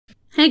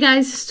Hey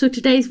guys, so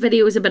today's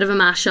video is a bit of a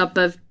mashup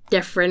of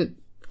different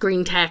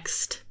green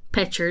text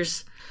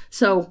pictures.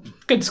 So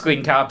good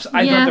screen caps.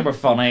 I thought they were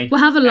funny.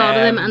 We'll have a lot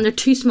of them, and they're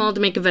too small to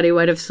make a video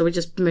out of, so we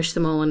just mush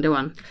them all into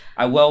one.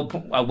 I will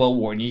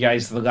warn you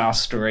guys. The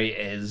last story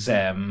is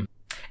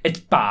it's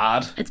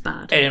bad. It's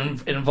bad.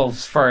 It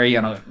involves furry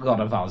and a lot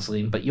of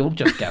Vaseline, but you'll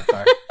just get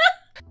there.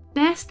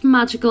 Best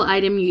magical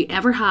item you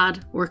ever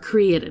had or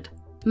created.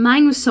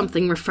 Mine was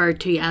something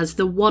referred to as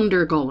the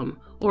Wonder Golem,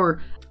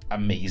 or a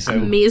Mazo. A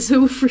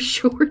Mazo for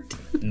short.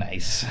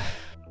 Nice.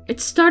 It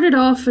started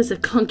off as a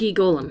clunky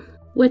golem,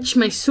 which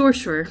my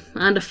sorcerer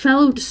and a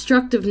fellow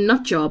destructive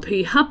nutjob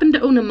who happened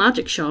to own a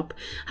magic shop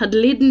had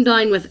laden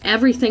down with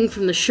everything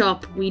from the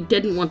shop we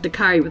didn't want to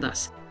carry with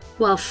us,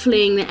 while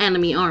fleeing the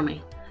enemy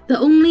army. The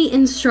only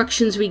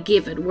instructions we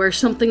gave it were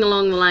something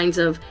along the lines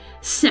of,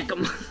 "Sick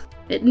 'em."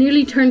 It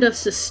nearly turned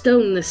us to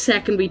stone the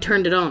second we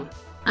turned it on,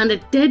 and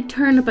it did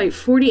turn about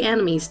 40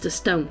 enemies to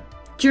stone.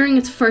 During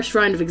its first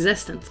round of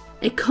existence,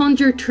 it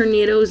conjured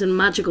tornadoes and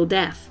magical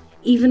death,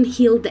 even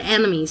healed the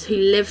enemies who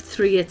lived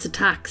through its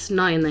attacks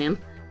now and then.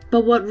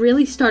 But what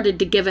really started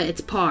to give it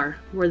its power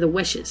were the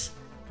wishes.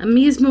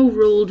 Amazmo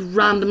rolled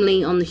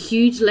randomly on the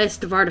huge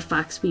list of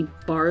artifacts we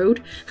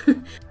borrowed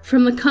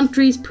from the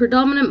country's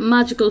predominant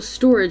magical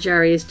storage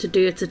areas to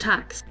do its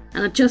attacks,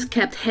 and it just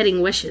kept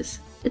hitting wishes.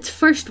 Its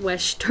first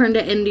wish turned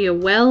it into a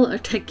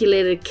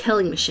well-articulated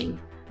killing machine.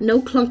 No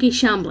clunky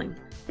shambling.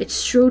 It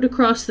strode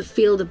across the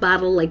field of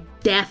battle like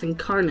death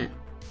incarnate.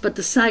 But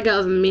the saga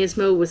of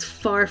Amazmo was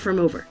far from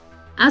over.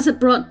 As it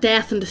brought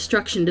death and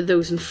destruction to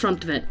those in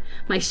front of it,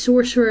 my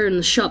sorcerer and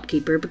the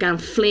shopkeeper began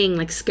fleeing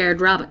like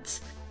scared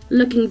rabbits,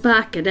 looking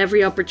back at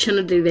every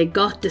opportunity they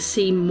got to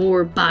see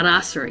more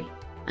badassery.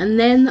 And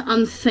then the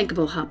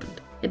unthinkable happened.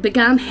 It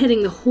began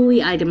hitting the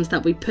holy items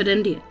that we put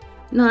into it.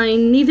 Now,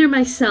 neither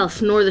myself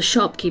nor the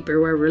shopkeeper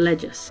were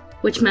religious,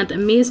 which meant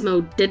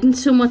Amazmo didn't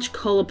so much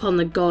call upon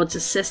the gods'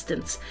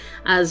 assistance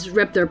as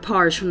rip their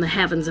powers from the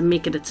heavens and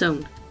make it its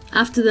own.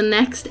 After the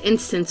next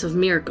instance of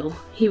miracle,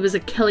 he was a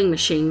killing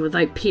machine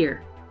without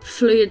peer,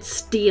 fluid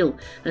steel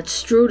that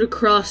strode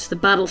across the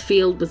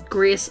battlefield with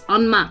grace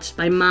unmatched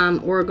by man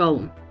or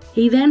golem.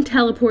 He then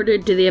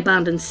teleported to the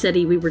abandoned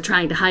city we were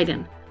trying to hide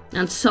in,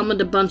 and summoned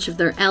a bunch of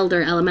their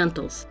elder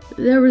elementals.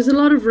 There was a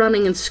lot of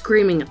running and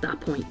screaming at that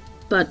point,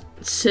 but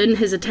soon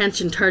his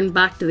attention turned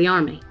back to the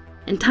army,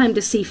 in time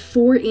to see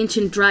 4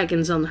 ancient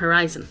dragons on the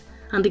horizon,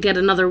 and to get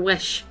another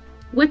wish,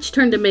 which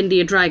turned him into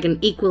a dragon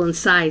equal in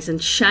size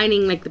and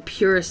shining like the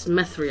purest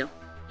mithril.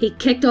 He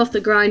kicked off the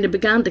ground and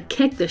began to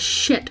kick the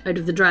shit out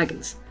of the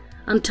dragons,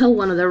 until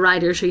one of their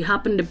riders, who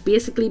happened to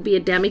basically be a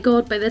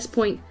demigod by this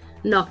point,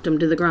 knocked him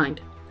to the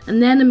ground.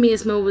 And then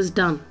Amazmo was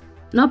done,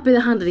 not by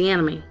the hand of the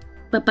enemy,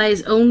 but by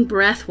his own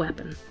breath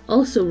weapon,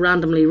 also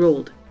randomly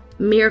rolled.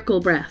 Miracle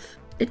Breath.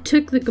 It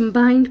took the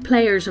combined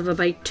players of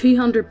about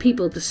 200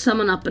 people to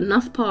summon up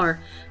enough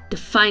power to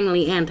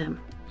finally end him.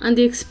 And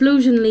the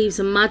explosion leaves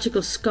a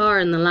magical scar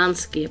in the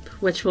landscape,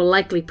 which will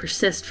likely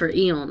persist for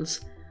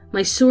eons.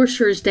 My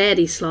sorcerer's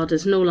deity slot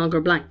is no longer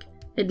blank.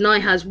 It now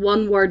has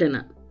one word in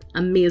it: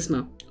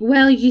 Amazmo.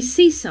 Well, you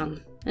see,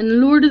 son,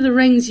 in Lord of the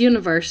Rings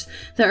universe,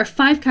 there are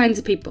 5 kinds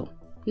of people.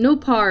 No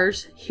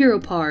powers, hero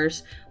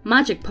powers,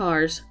 magic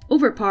powers,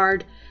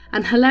 overpowered,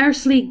 and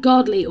hilariously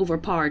godly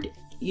overpowered.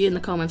 You in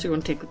the comments are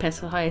going to take the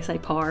piss of how I say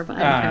power, but I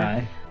don't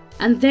care.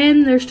 And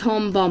then there's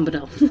Tom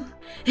Bombadil.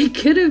 He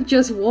could have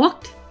just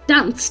walked,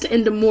 danced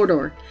into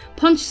Mordor,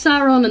 punched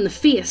Sauron in the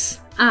face,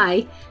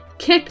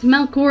 kicked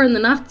Melkor in the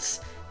nuts,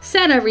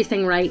 said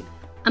everything right,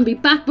 and be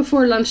back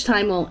before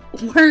lunchtime while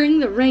wearing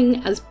the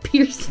ring as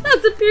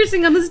a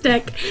piercing on his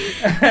dick.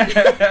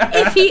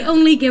 If he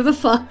only give a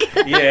fuck.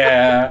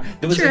 Yeah.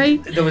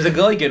 There was a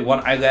really good one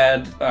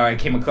I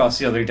came across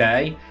the other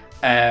day.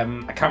 I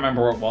can't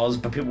remember what it was,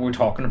 but people were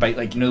talking about,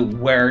 like,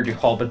 where do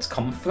hobbits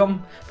come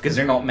from? Because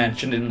they're not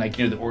mentioned in, like,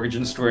 the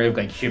origin story of,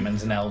 like,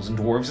 humans and elves and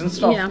dwarves and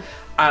stuff. Yeah.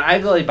 And I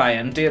really buy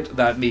into it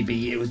that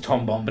maybe it was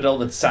Tom Bombadil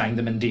that sang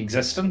them into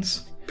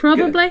existence.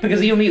 Probably. Because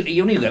he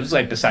only lives,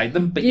 like, beside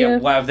them, but yeah,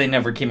 why have they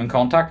never came in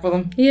contact with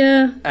him?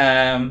 Yeah.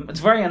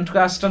 It's very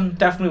interesting.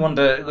 Definitely one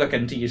to look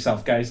into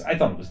yourself, guys. I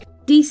thought it was good.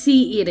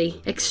 DC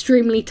 80,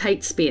 extremely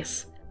tight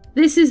space.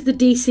 This is the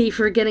DC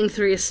for getting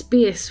through a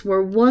space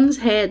where one's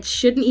head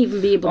shouldn't even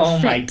be able to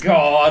fit. Oh my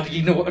god,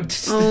 you know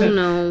what? Oh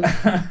no.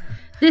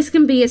 This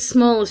can be as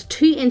small as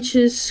 2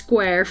 inches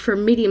square for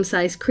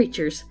medium-sized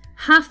creatures.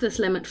 Half this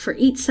limit for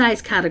each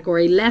size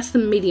category less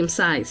than medium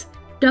size.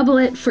 Double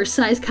it for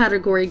size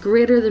category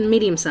greater than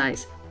medium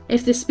size.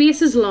 If the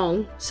space is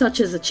long, such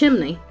as a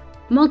chimney,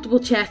 multiple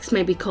checks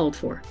may be called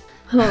for.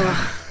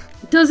 Oh.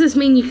 Does this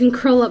mean you can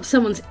curl up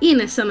someone's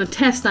anus and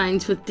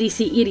intestines with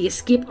DC 80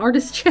 escape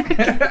artist check?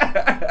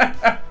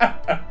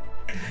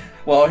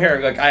 Well, here,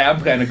 look, I am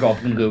playing a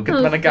Goblin Rogue at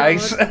the minute,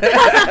 guys.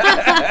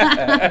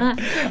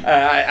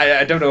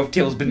 I don't know if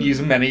Teal's been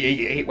using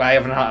many. We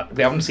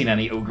haven't seen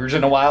any ogres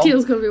in a while.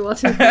 Teal's gonna be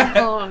watching.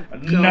 Oh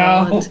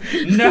God.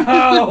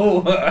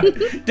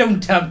 No,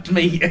 don't tempt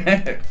me.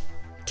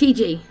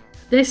 TG,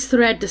 This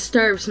thread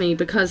disturbs me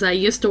because I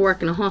used to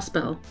work in a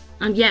hospital.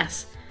 And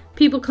yes,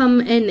 people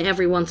come in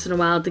every once in a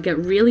while to get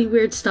really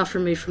weird stuff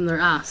removed from their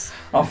ass.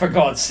 Oh, for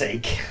God's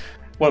sake.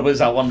 What was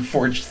that one?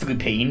 Forged through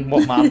pain?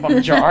 What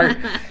man jar?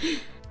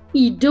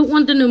 You don't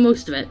want to know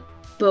most of it,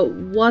 but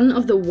one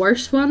of the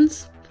worst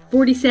ones,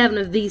 47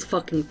 of these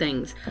fucking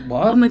things.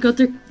 What? Oh my god,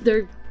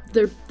 they're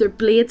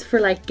blades for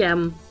like,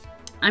 I'm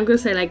gonna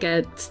say like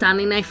a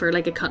standing knife or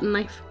like a cutting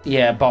knife.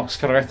 Yeah, box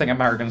cutter, I think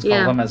Americans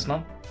call them, isn't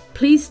it?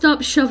 Please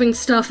stop shoving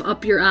stuff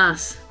up your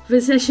ass.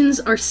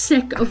 Physicians are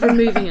sick of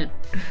removing it.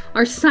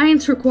 Our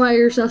science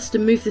requires us to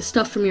move the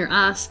stuff from your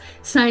ass.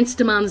 Science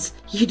demands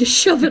you to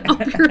shove it up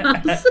your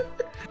ass.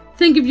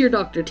 Think of your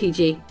doctor,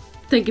 TG.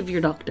 Think of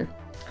your doctor.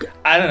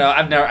 I don't know,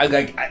 I've never,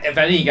 if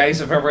any of you guys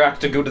have ever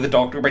had to go to the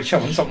doctor by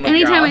shoving something up your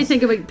ass. Anytime I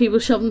think about people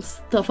shoving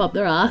stuff up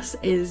their ass,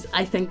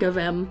 I think of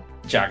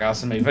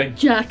Jackass the movie.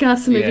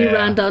 Jackass the movie,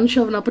 Randon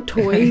shoving up a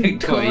toy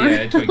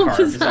car. toy car up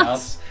his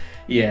ass.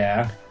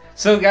 Yeah.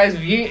 So guys,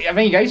 have any of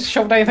you guys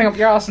shoved anything up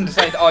your ass and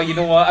decided, oh, you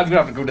know what, I'm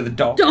gonna have to go to the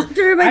doctor? I'm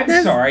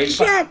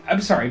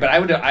sorry, but I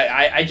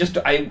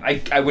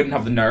wouldn't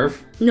have the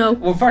nerve. No.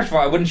 Well, first of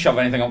all, I wouldn't shove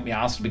anything up my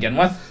ass to begin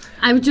with.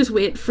 I would just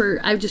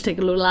I would just take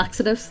a load of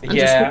laxatives and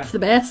just hope for the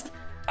best.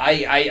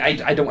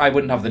 I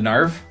wouldn't have the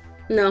nerve.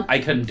 No. I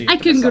couldn't do it. I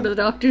couldn't go to the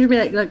doctor and be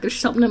like, look, there's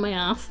something in my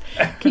ass.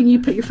 Can you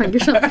put your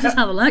fingers up and just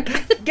have a look?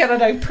 Get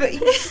it out,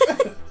 please.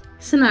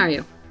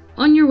 Scenario.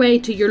 On your way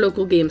to your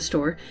local game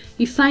store,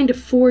 you find a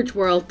Forge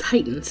World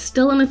Titan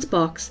still in its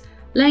box,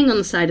 laying on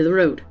the side of the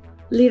road.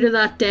 Later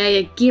that day,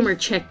 a gamer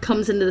chick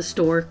comes into the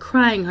store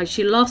crying how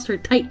she lost her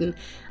Titan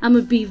and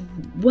would be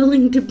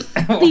willing to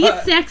be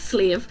a sex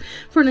slave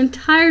for an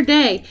entire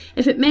day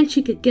if it meant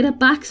she could get it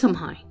back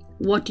somehow.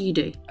 What do you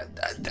do?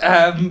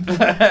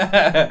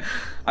 I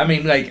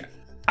mean, like,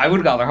 I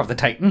would rather have the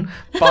Titan,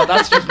 but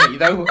that's just me,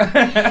 though.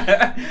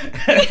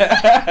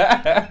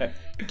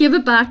 Give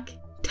it back.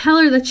 Tell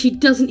her that she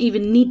doesn't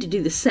even need to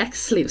do the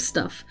sex slave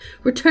stuff.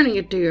 Returning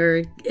it to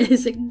her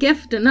is a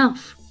gift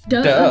enough.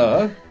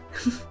 Duh.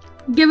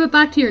 Give it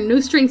back to her, no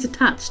strings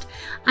attached.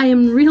 I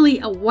am really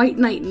a white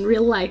knight in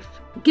real life.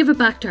 Give it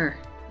back to her.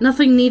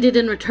 Nothing needed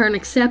in return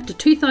except a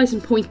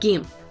 2,000 point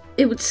game.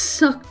 It would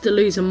suck to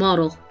lose a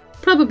model.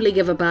 Probably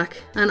give it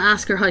back and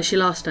ask her how she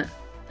lost it.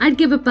 I'd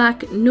give it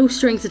back, no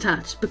strings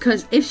attached,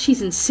 because if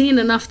she's insane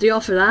enough to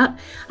offer that,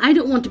 I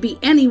don't want to be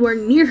anywhere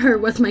near her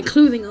with my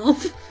clothing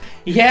off.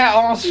 Yeah,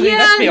 honestly,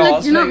 let's be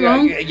honest. You're not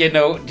wrong. You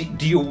know,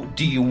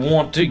 do you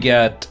want to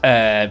get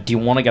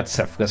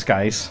syphilis,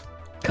 guys?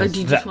 Or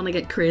do you just want to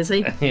get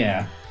crazy?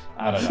 Yeah,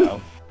 I don't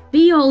know.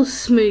 Be all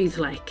smooth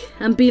like,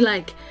 and be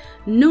like,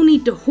 no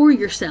need to whore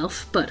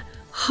yourself, but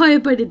how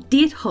about a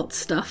date hot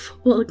stuff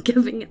while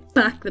giving it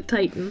back the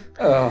Titan?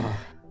 Oh.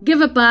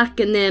 Give it back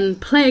and then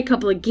play a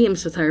couple of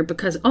games with her,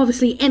 because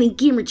obviously any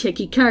gamer chick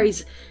who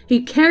cares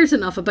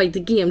enough about the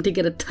game to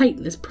get a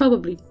Titan is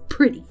probably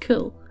pretty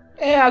cool.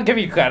 Yeah, I'll give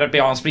you credit, be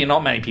honest with you,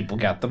 not many people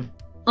get them.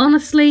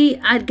 Honestly,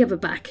 I'd give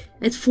it back.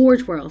 It's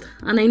Forge World,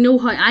 and I know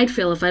how I'd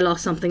feel if I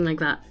lost something like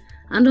that.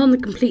 And on the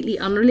completely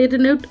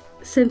unrelated note,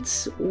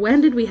 since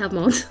when did we have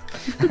mods?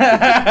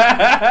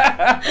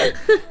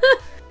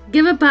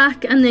 Give it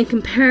back and then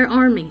compare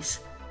armies.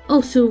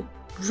 Also,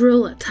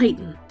 drill a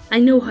Titan. I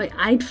know how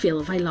I'd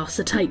feel if I lost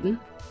a Titan.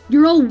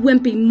 You're all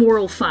wimpy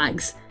moral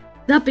fags.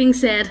 That being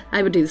said,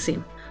 I would do the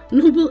same.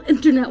 Noble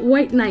internet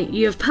white knight,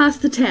 you have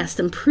passed the test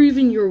and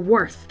proven your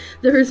worth.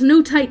 There is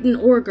no Titan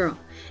or girl.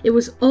 It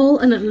was all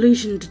an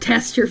illusion to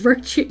test your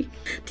virtue.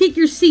 Take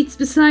your seats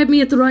beside me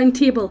at the round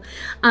table,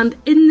 and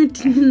in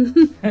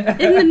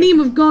the name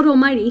of God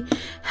Almighty,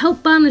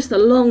 help banish the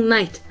long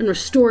night and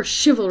restore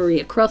chivalry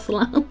across the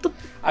land.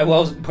 I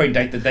will point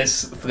out that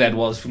this thread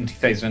was from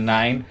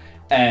 2009.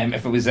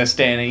 If it was this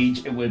day and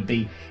age, it would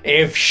be,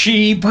 if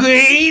she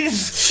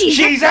breathes,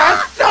 she's a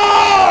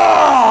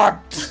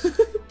thought!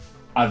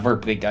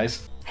 Advert break,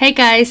 guys. Hey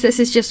guys, this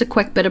is just a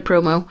quick bit of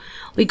promo.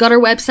 We got our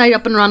website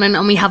up and running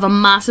and we have a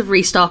massive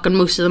restock on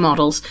most of the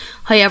models.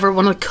 However,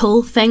 one of the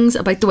cool things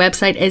about the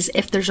website is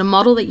if there's a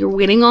model that you're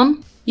waiting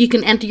on, you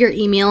can enter your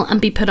email and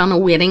be put on a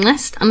waiting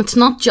list. And it's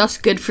not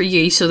just good for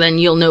you, so then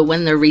you'll know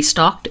when they're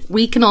restocked.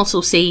 We can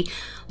also see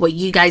what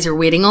you guys are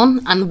waiting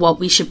on and what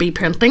we should be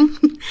printing.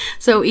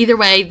 So either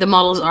way, the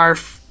models are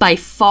by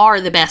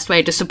far the best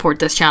way to support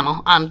this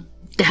channel and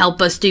to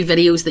help us do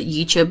videos that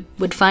YouTube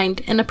would find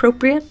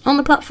inappropriate on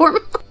the platform.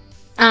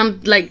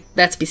 And, like,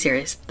 let's be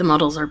serious, the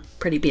models are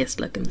pretty based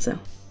looking, so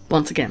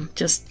once again,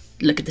 just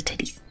look at the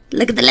titties.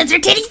 Look at the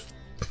lizard titties!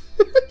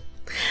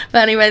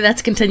 But anyway,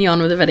 let's continue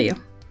on with the video.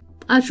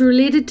 As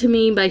related to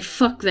me by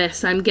fuck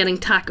this, I'm getting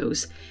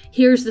tacos.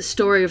 Here's the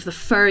story of the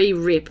Furry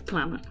Rape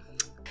Planet.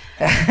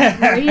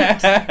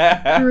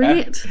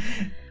 Great.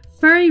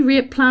 Furry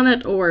Rape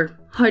Planet, or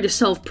how to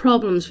solve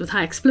problems with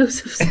high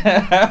explosives.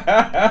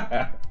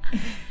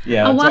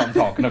 Yeah, that's what I'm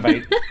talking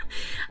about.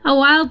 A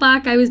while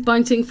back, I was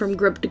bouncing from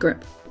group to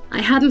group.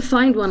 I hadn't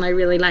found one I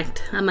really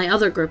liked, and my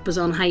other group was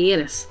on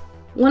hiatus.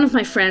 One of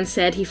my friends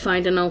said he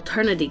found an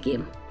Alternity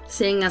game,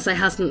 seeing as I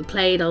hasn't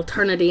played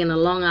Alternity in a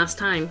long ass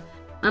time.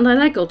 and I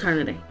like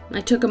Alternity.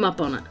 I took him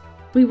up on it.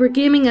 We were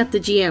gaming at the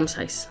GM's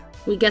house.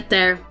 We get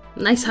there,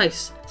 nice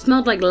house,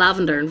 smelled like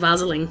lavender and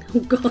Vaseline. Oh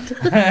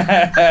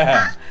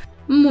god.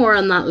 More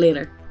on that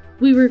later.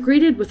 We were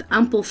greeted with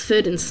ample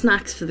food and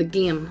snacks for the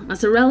game,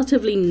 as a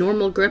relatively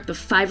normal group of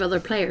 5 other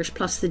players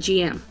plus the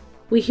GM.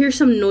 We hear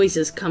some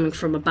noises coming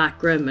from a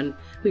back room, and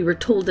we were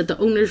told that the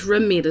owner's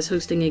roommate is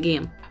hosting a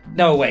game.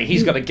 No way,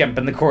 he's got a gimp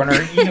in the corner.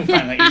 You can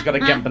find that he's got a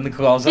gimp in the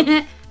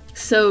closet.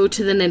 So,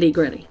 to the nitty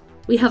gritty.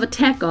 We have a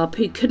tech op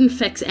who couldn't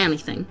fix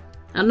anything,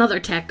 another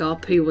tech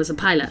op who was a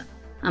pilot,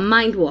 a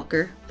mind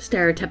walker,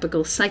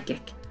 stereotypical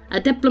psychic, a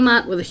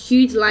diplomat with a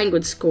huge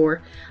language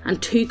score,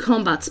 and 2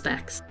 combat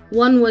specs.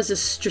 One was a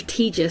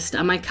strategist,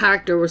 and my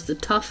character was the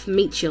tough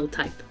meat shield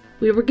type.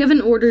 We were given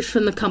orders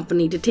from the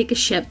company to take a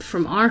ship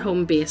from our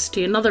home base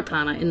to another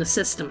planet in the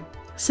system.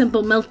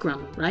 Simple milk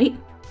run, right?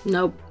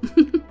 Nope.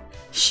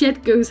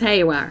 Shit goes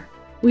haywire.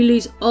 We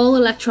lose all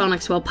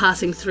electronics while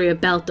passing through a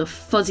belt of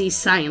fuzzy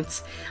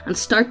science and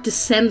start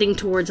descending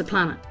towards a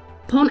planet.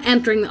 Upon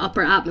entering the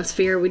upper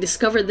atmosphere, we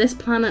discover this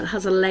planet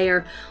has a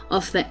layer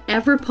of the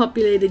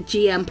ever-populated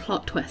GM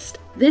plot twist,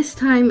 this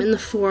time in the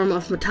form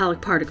of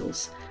metallic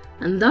particles,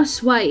 and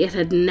thus why it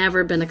had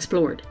never been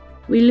explored.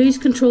 We lose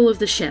control of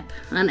the ship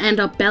and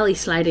end up belly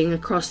sliding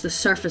across the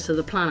surface of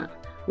the planet.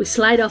 We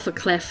slide off a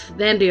cliff,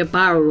 then do a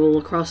barrel roll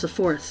across a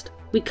forest.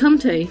 We come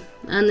to,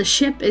 and the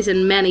ship is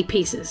in many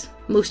pieces,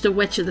 most of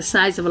which are the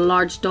size of a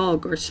large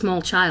dog or a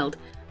small child,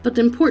 but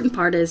the important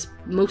part is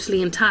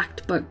mostly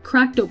intact but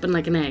cracked open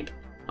like an egg.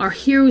 Our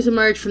heroes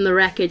emerge from the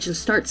wreckage and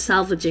start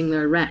salvaging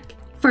their wreck.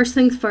 First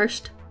things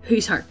first,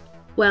 who's hurt?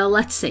 Well,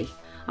 let's see.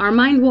 Our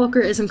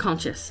mindwalker is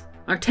unconscious.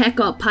 Our tech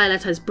op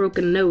pilot has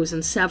broken nose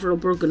and several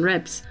broken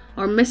ribs.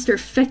 Our Mr.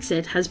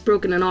 Fix-It has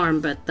broken an arm,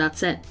 but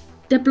that's it.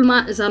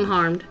 Diplomat is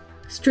unharmed.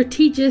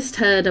 Strategist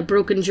had a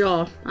broken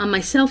jaw, and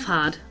myself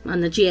had,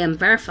 and the GM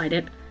verified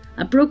it,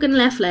 a broken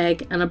left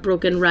leg and a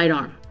broken right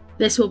arm.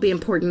 This will be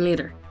important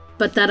later,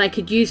 but that I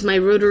could use my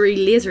rotary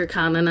laser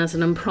cannon as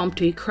an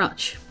impromptu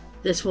crutch.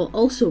 This will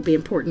also be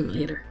important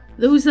later.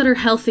 Those that are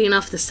healthy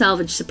enough to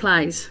salvage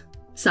supplies.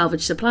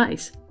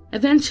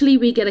 Eventually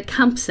we get a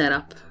camp set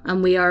up,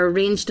 and we are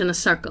arranged in a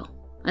circle.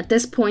 At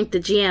this point the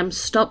GM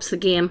stops the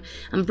game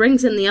and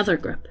brings in the other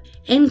group.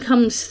 In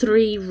comes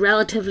 3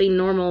 relatively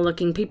normal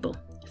looking people.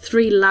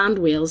 3 land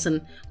whales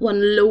and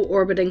 1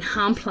 low-orbiting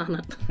ham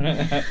planet.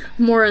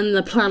 More on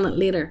the planet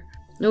later.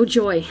 No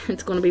joy,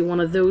 it's going to be one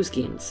of those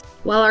games.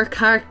 While our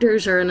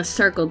characters are in a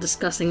circle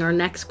discussing our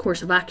next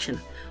course of action,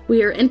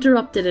 we are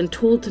interrupted and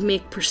told to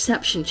make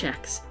perception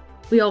checks.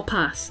 We all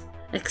pass,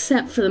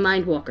 except for the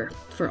Mindwalker,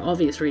 for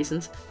obvious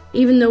reasons.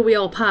 Even though we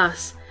all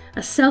pass,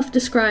 a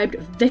self-described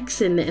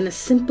vixen in a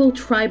simple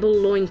tribal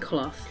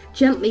loincloth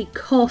gently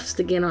coughs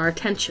to gain our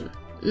attention.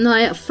 Now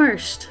at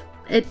first,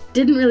 it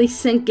didn't really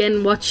sink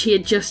in what she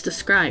had just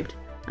described.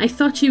 I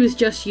thought she was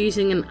just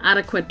using an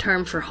adequate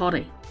term for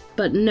hottie.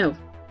 But no,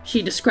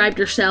 she described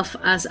herself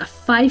as a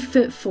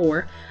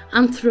 5'4"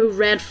 anthro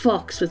red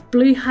fox with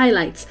blue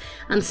highlights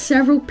and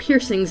several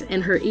piercings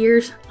in her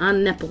ears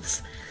and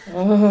nipples.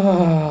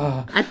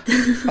 Oh,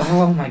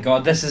 oh my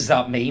god, this is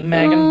that meme,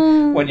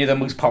 Megan, when you're the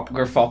most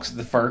popular fox at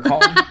the fur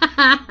con.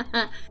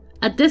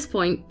 At this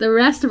point, the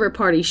rest of our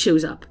party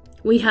shows up.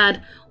 We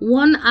had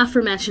 1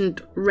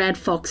 aforementioned red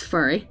fox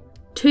furry,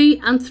 2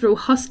 anthro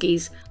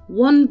huskies,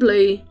 1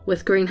 blue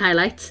with green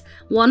highlights,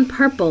 1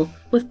 purple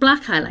with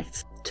black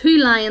highlights, 2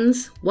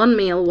 lions, 1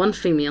 male, 1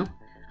 female,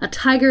 a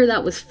tiger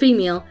that was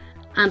female,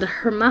 and a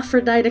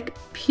hermaphroditic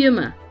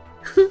puma,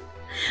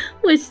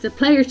 which the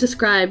players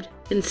described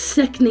in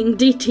sickening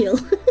detail.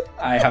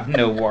 I have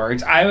no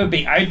words.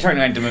 I'd turn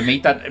around to my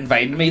mate that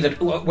invited me.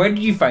 Where did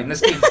you find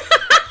this game?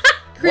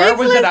 Where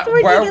was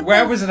it?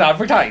 Where was it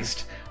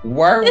advertised?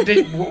 Why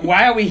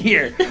are we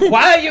here?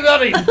 Why are you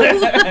got in?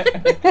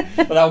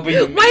 Well,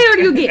 why are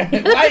you here?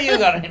 Why you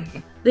got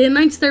in? They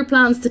announced their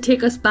plans to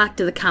take us back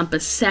to the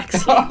campus sex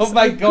scenes. Oh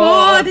my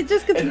god! It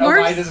just gets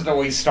worse. Why does it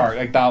always start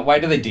like that? Why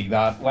do they do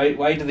that?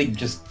 Why do they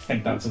just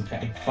think that's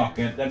okay? Fuck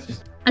it, that's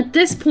just... At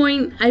this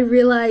point, I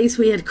realised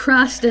we had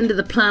crashed into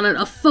the planet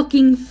of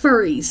fucking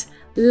furries.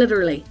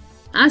 Literally.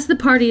 As the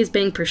party is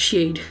being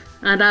pursued,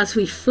 and as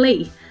we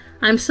flee,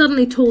 I'm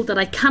suddenly told that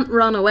I can't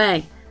run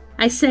away.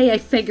 I say I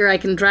figure I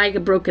can drag a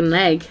broken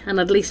leg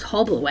and at least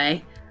hobble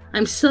away.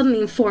 I'm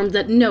suddenly informed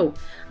that no,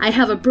 I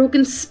have a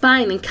broken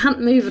spine and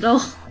can't move at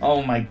all.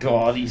 Oh my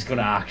god, he's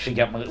gonna actually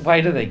get my...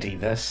 Why do they do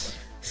this?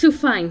 So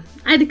fine,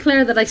 I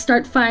declare that I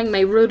start firing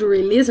my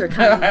rotary laser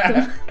cannon at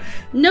them.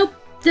 Nope,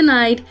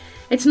 denied.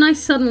 It's now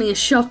suddenly a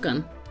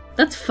shotgun.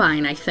 That's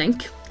fine, I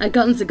think. A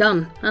gun's a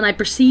gun, and I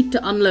proceed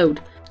to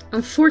unload.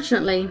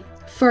 Unfortunately,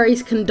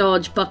 furries can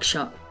dodge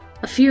buckshot.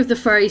 A few of the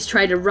furries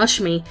try to rush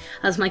me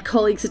as my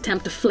colleagues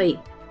attempt to flee.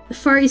 The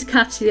furries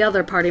catch the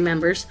other party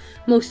members,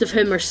 most of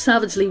whom are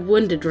savagely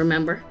wounded,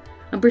 remember,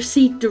 and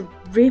proceed to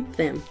rape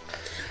them.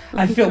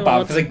 I feel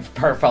bad for the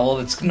poor fellow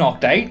that's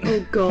knocked out.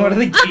 Oh god. What are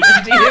they doing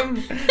to him?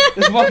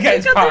 This one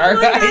guy's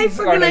paralyzed.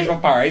 Or he's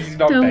not paralyzed, he's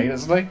knocked out,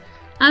 isn't he?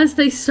 As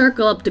they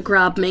circle up to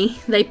grab me,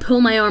 they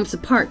pull my arms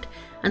apart,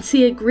 and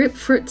see a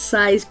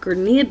grapefruit-sized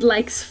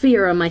grenade-like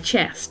sphere on my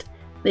chest.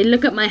 They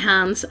look at my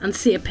hands and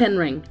see a pin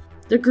ring.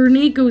 The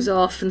grenade goes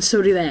off and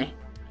so do they.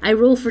 I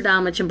roll for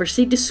damage and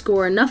proceed to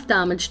score enough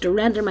damage to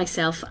render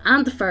myself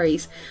and the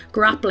furries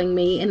grappling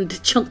me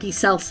into chunky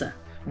salsa.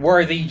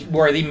 Worthy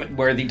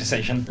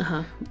decision.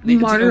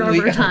 Martyr of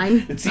our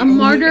time.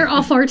 Martyr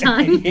of our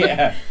time.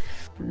 Yeah.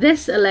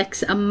 This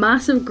elicits a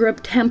massive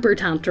group temper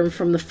tantrum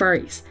from the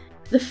furries.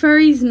 The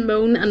furries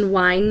moan and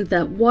whine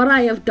that what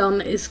I have done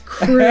is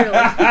cruel. You're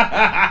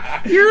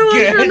the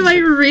one trying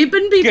about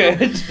raping people.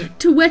 Good.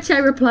 To which I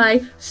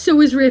reply, so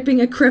is raping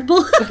a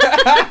cripple.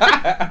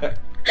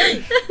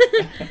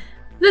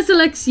 This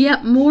elicits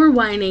yet more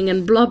whining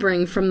and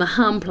blubbering from the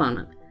ham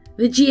planet.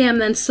 The GM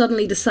then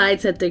suddenly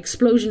decides that the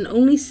explosion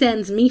only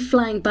sends me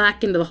flying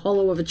back into the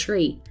hollow of a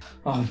tree.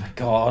 Oh my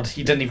god,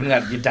 he didn't even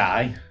let you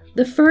die.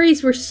 The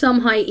furries were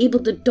somehow able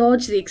to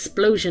dodge the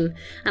explosion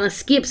and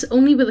escapes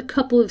only with a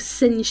couple of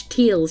singed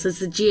tails, as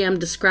the GM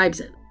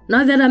describes it.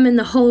 Now that I'm in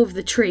the hollow of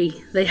the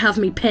tree, they have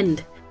me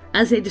pinned,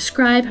 as they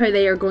describe how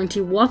they are going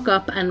to walk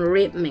up and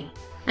rape me.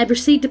 I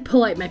proceed to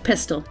pull out my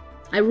pistol.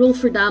 I roll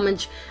for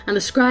damage and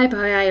describe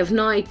how I have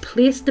now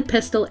placed the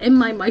pistol in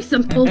my mouth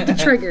and pulled the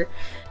trigger,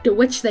 to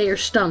which they are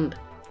stunned.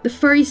 The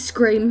furries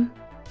scream,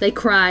 they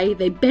cry,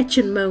 they bitch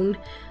and moan.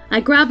 I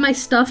grab my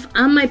stuff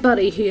and my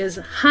buddy, who has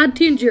had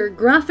to endure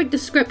graphic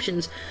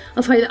descriptions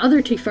of how the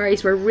other two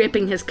furries were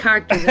raping his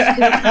character this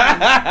whole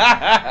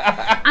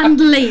time, and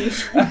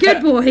leave.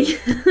 Good boy.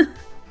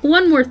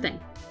 One more thing.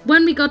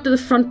 When we got to the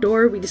front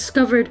door, we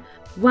discovered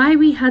why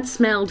we had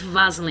smelled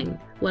Vaseline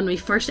when we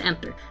first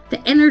entered.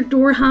 The inner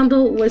door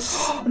handle was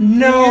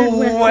no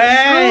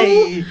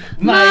way! Oh,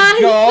 my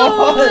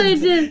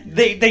god! God.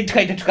 They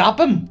tried to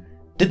trap him.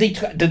 Did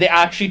they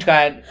actually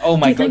try and... Oh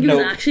my god, no. Do you think he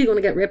was actually going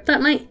to get ripped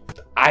that night?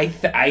 I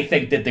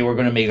think that they were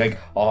going to make like,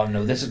 oh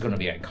no, this is going to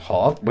be like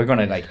hot. We're going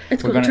to like...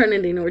 It's going to turn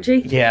into an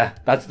orgy. Yeah,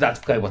 that's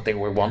probably what they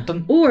were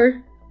wanting.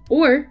 Or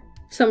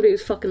somebody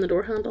was fucking the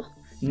door handle.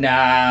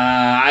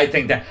 Nah, I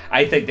think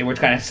they were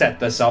trying to set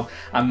this up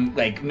and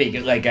like make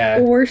it like a...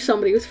 Or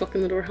somebody was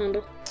fucking the door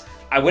handle.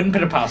 I wouldn't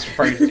put it past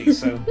Furry to do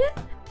so.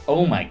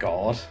 Oh my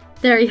god.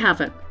 There you have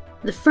it.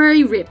 The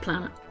Furry Rape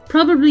Planet.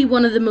 Probably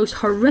one of the most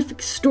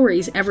horrific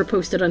stories ever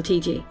posted on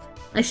TG.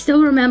 I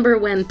still remember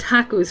when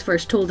Tacos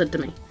first told it to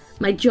me.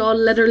 My jaw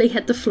literally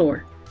hit the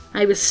floor.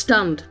 I was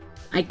stunned.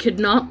 I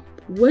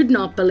would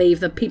not believe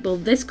that people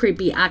this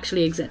creepy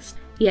actually exist.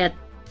 Yet,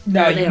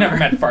 no, you've never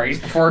met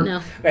furries before.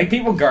 No. Like,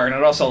 people garn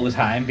at us all the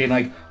time, being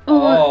like,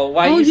 oh,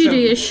 why all are you so... do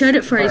is shout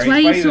at furries.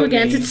 Why are you so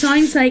against? It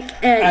sounds like...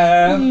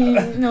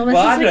 no, well,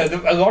 I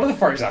don't know. A lot of the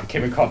furries I've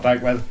came in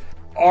contact with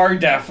are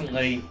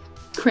definitely...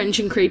 cringe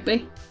and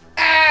creepy.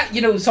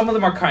 You know, some of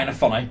them are kind of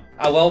funny.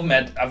 I will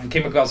admit, I've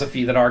came across a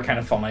few that are kind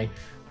of funny.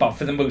 But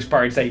for the most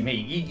part, it's like me.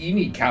 You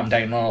need to calm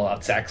down on all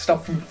that sex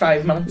stuff for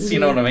 5 minutes. You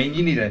know what I mean?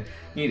 You need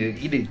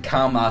to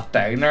calm that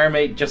down there,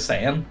 mate. Just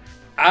saying.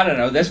 I don't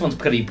know. This one's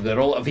pretty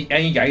brutal. Have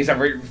any guys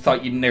ever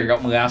thought you never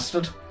got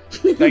molested?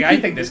 Like, I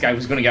think this guy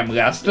was going to get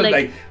molested.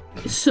 Like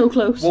so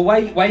close. Well,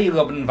 why are you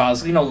rubbing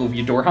Vaseline all over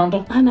your door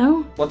handle? I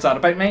know. What's that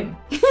about, mate?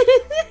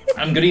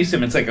 I'm going to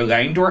assume it's like a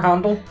line door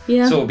handle.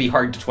 Yeah. So it'll be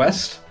hard to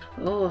twist.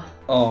 Oh.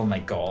 Oh my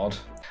god.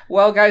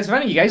 Well, guys, if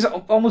any of you guys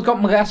almost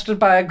got molested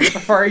by a group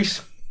of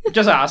furries,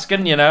 just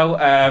asking, you know.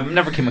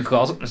 Never came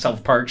across it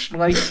myself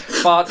personally,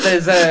 but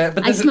there's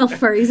I smell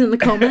furries in the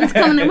comments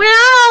coming in. We're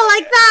all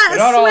like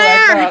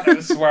that. I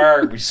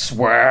swear. We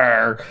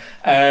swear.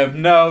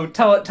 No,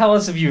 tell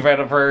us if you've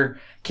ever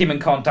came in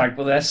contact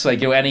with this,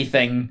 like, you know,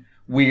 anything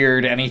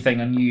weird, anything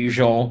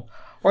unusual.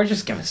 Or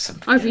just give us some...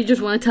 Or if you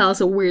just want to tell us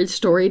a weird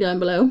story down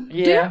below.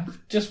 Yeah,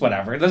 just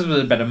whatever. This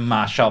was a bit of a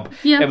mashup.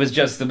 Yeah. There was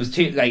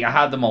two... Like, I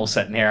had them all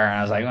sitting here, and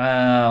I was like,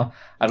 well,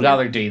 I'd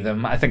rather do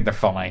them. I think they're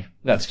funny.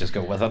 Let's just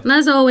go with it. And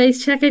as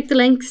always, check out the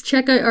links.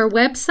 Check out our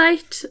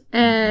website.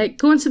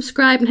 Go and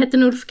subscribe and hit the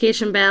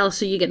notification bell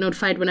so you get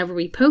notified whenever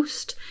we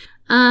post.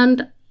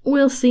 And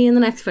we'll see you in the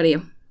next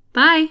video.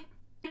 Bye!